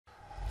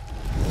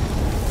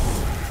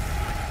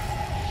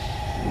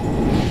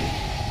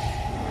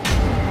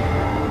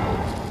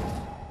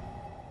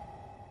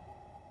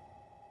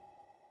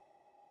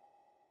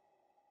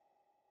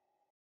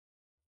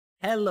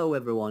Hello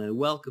everyone and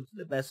welcome to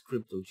the best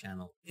crypto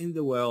channel in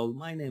the world.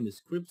 My name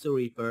is Crypto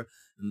Reaper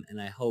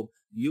and I hope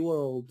you are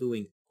all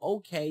doing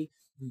okay.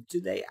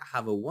 Today I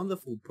have a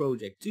wonderful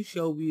project to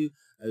show you.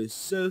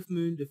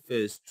 SurfMoon, the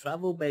first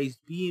travel-based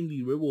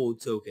BNB reward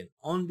token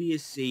on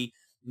BSC.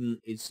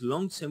 Its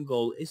long-term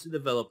goal is to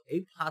develop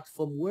a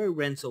platform where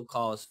rental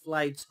cars,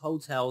 flights,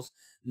 hotels,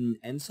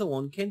 and so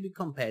on can be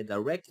compared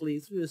directly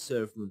through the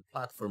SurfMoon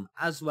platform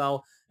as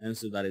well. And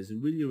so that is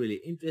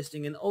really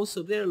interesting. And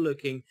also they're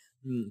looking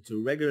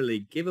to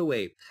regularly give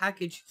away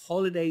package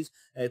holidays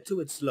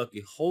to its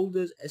lucky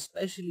holders,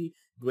 especially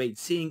great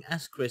seeing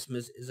as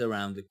Christmas is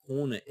around the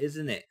corner,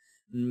 isn't it?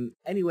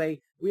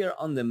 Anyway, we are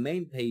on the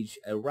main page.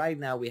 Right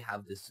now we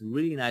have this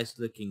really nice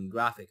looking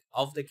graphic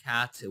of the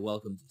cat.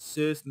 Welcome to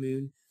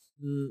SurfMoon.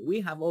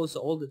 We have also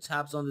all the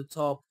tabs on the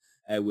top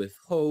with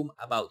home,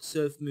 about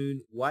SurfMoon,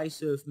 why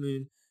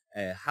SurfMoon,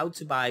 how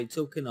to buy,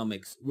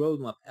 tokenomics,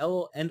 roadmap,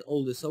 and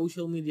all the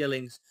social media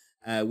links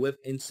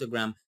with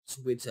Instagram,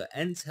 Twitter,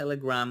 and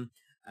Telegram.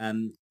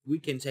 We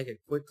can take a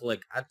quick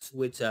look at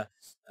Twitter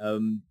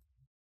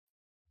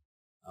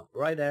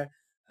right there.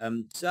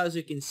 So as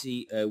you can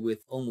see, with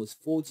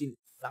almost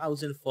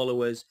 14,000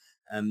 followers,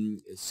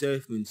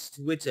 SurfMoon's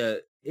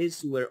Twitter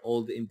is where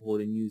all the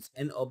important news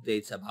and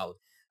updates about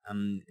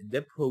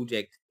the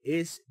project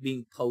is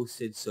being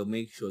posted, so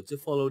make sure to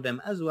follow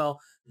them as well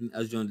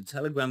as join the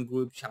Telegram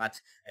group chat.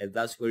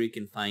 That's where you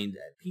can find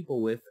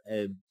people with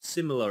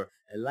similar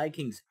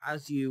likings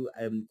as you,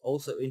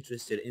 also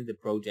interested in the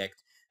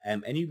project,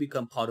 and you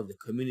become part of the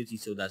community,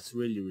 so that's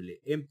really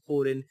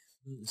important.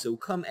 So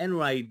come and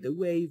ride the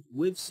wave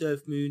with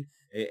SurfMoon,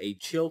 a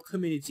chill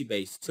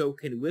community-based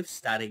token with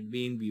static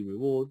BNB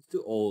rewards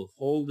to all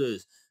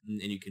holders.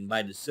 And you can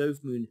buy the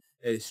SurfMoon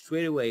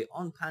straight away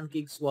on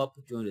PancakeSwap,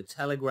 join the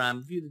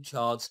Telegram, view the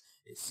charts,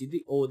 see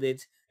the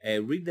audit,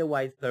 read the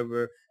white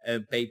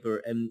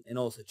paper, and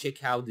also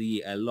check out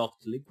the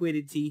locked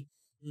liquidity.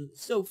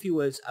 So few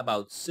words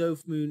about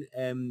SurfMoon.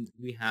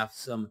 We have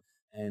some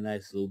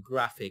nice little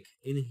graphic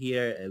in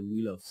here.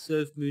 We love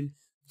SurfMoon.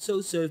 So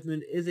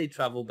SurfMoon is a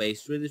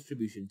travel-based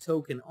redistribution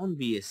token on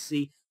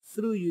BSC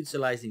through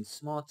utilizing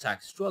smart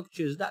tax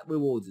structures that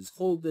rewards its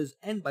holders,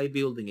 and by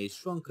building a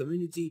strong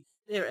community,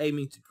 they are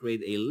aiming to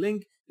create a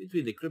link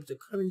between the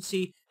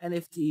cryptocurrency,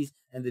 NFTs,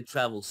 and the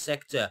travel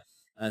sector.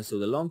 So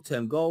the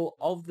long-term goal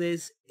of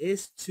this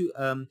is to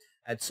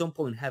at some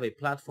point have a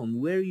platform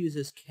where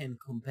users can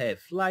compare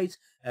flights,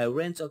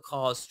 rental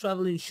cars,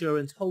 travel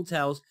insurance,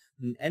 hotels,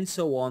 and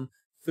so on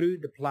through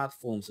the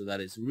platform. So that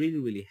is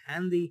really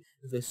handy.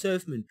 The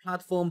SurfMoon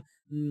platform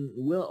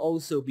will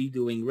also be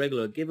doing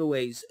regular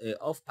giveaways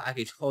of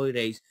package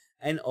holidays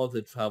and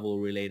other travel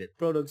related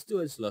products to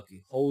its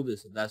lucky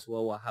holders. So that's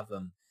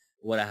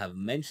what I have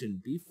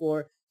mentioned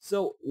before.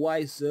 So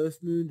why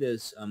SurfMoon?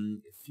 There's a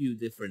few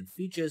different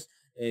features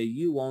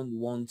you won't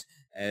want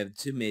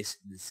to miss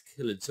this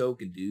killer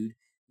token, dude.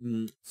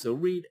 So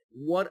read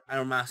what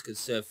our mascot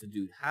Surfer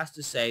Dude has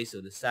to say. So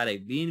the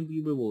static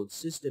BNB reward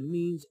system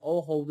means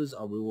all holders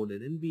are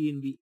rewarded in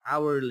BNB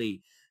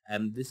hourly.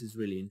 This is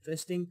really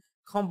interesting.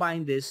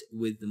 Combine this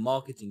with the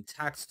marketing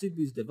tax to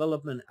boost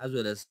development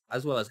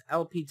as well as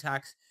LP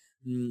tax,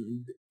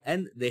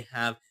 and they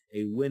have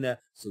a winner.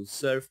 So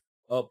Surf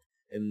Up,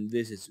 and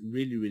this is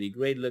really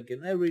great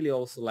looking. I really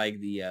also like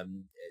the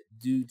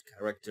dude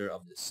character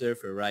of the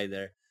surfer right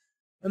there.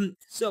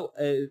 So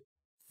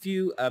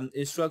few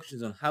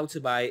instructions on how to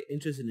buy.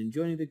 Interested in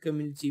joining the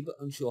community but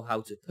unsure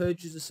how to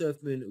purchase the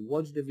SurfMoon,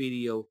 watch the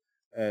video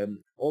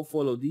or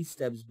follow these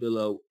steps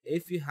below.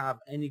 If you have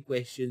any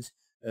questions,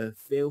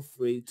 feel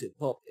free to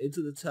pop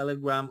into the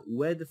Telegram,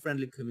 where the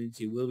friendly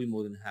community will be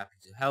more than happy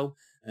to help.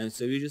 And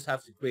so you just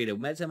have to create a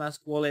MetaMask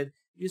wallet.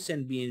 You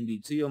send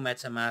BNB to your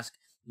MetaMask,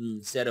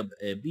 set up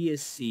a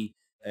BSC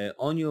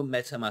on your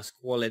MetaMask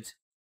wallet,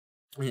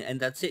 and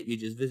that's it. You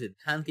just visit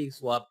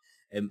PancakeSwap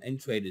and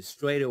trade it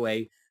straight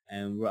away.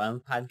 And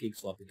on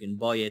PancakeSwap you can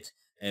buy it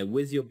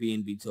with your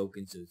BNB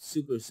token. So it's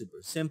super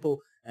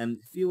simple. And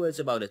a few words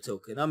about the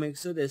tokenomics.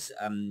 So there's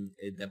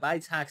the buy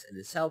tax and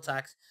the sell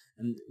tax.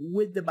 And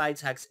with the buy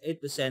tax,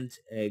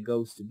 8%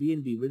 goes to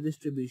BNB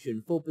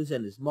redistribution,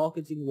 4% is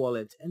marketing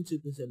wallet, and 2%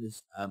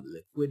 is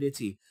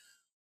liquidity,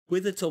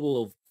 with a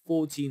total of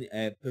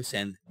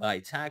 14% buy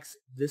tax.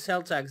 The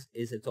sell tax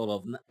is a total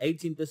of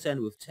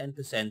 18%, with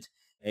 10%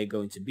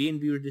 going to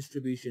BNB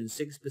redistribution,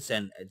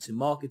 6% to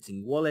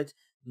marketing wallet,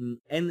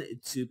 and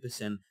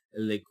 2%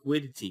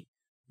 liquidity.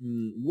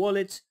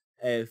 Wallet,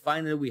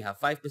 finally we have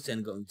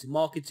 5% going to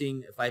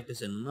marketing,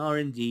 5% on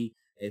R&D,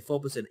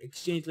 4%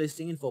 exchange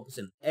listing, and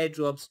 4%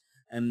 airdrops,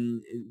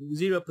 and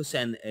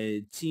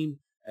 0% team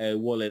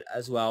wallet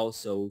as well.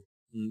 So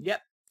yeah,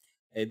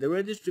 the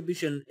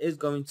redistribution is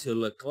going to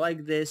look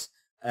like this.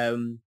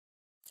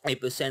 A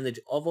percentage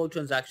of all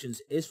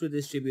transactions is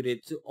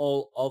redistributed to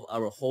all of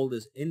our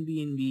holders in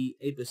BNB,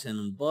 8%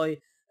 on buy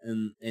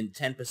and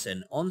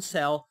 10% on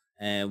sell.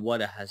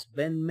 what has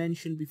been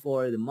mentioned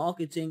before, the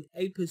marketing,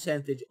 a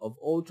percentage of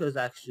all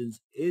transactions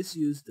is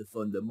used to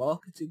fund the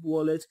marketing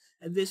wallet,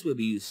 and this will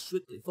be used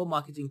strictly for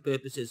marketing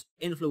purposes,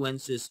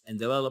 influencers, and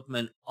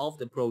development of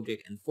the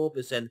project, and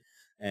 4%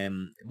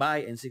 buy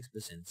and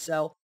 6%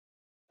 sell.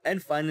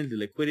 And finally, the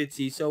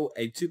liquidity. So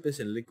a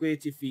 2%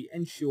 liquidity fee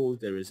ensures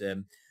there is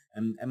a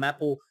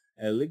Maple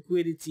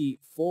liquidity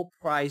for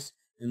price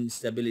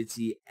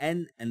stability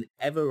and an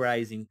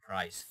ever-rising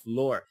price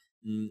floor.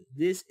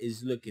 This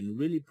is looking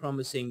really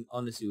promising,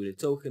 honestly, with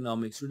the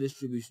tokenomics,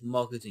 redistribution,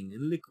 marketing,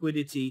 and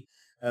liquidity.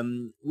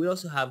 We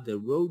also have the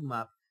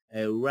roadmap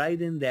right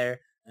in there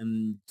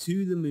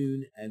to the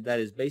moon, and that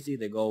is basically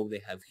the goal.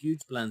 They have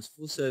huge plans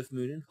for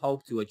SurfMoon and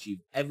hope to achieve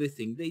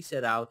everything they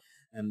set out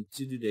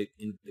to do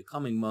in the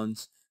coming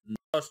months.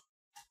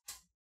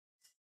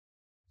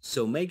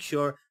 So make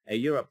sure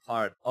you're a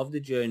part of the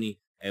journey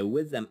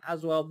with them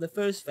as well. The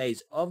first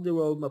phase of the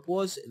roadmap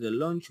was the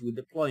launch with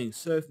deploying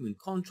SurfMoon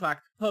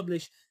contract,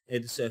 publish the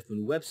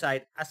SurfMoon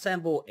website,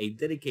 assemble a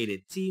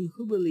dedicated team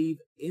who believe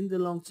in the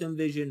long-term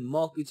vision,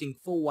 marketing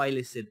for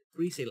whitelisted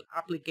pre-sale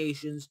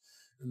applications,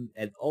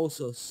 and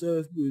also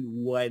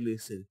SurfMoon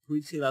whitelisted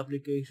pre-sale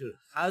application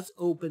has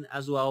opened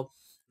as well.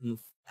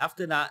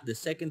 After that, the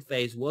second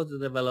phase was the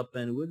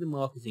development with the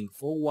marketing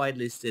for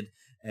whitelisted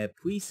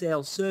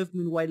pre-sale.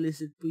 SurfMoon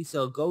whitelisted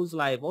pre-sale goes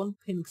live on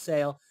pink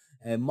sale,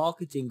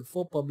 marketing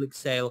for public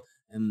sale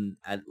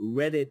at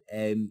Reddit,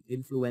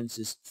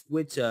 influencers,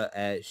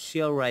 Twitter,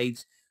 share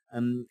rates,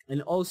 and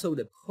also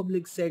the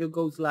public sale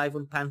goes live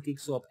on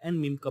PancakeSwap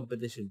and meme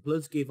competition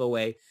plus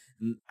giveaway.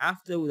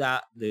 After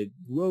that, the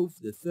growth,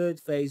 the third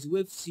phase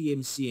with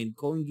CMC and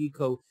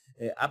CoinGecko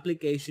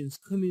applications,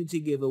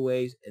 community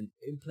giveaways, and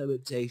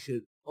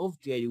implementation of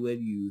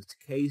genuine use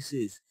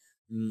cases.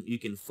 You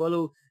can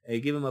follow,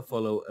 give them a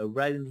follow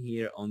right in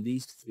here on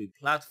these 3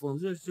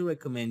 platforms. I to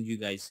recommend you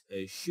guys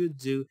should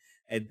do.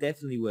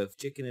 Definitely worth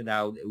checking it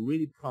out. A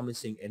really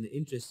promising and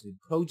interesting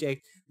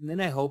project, and then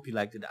I hope you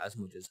liked it as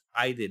much as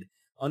I did.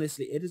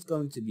 Honestly, it is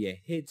going to be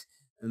a hit.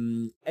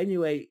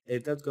 Anyway,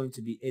 that's going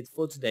to be it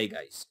for today,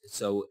 guys.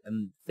 So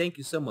thank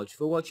you so much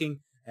for watching.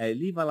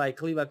 Leave a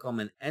like, leave a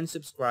comment, and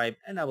subscribe,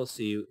 and I will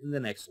see you in the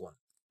next one.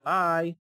 Bye!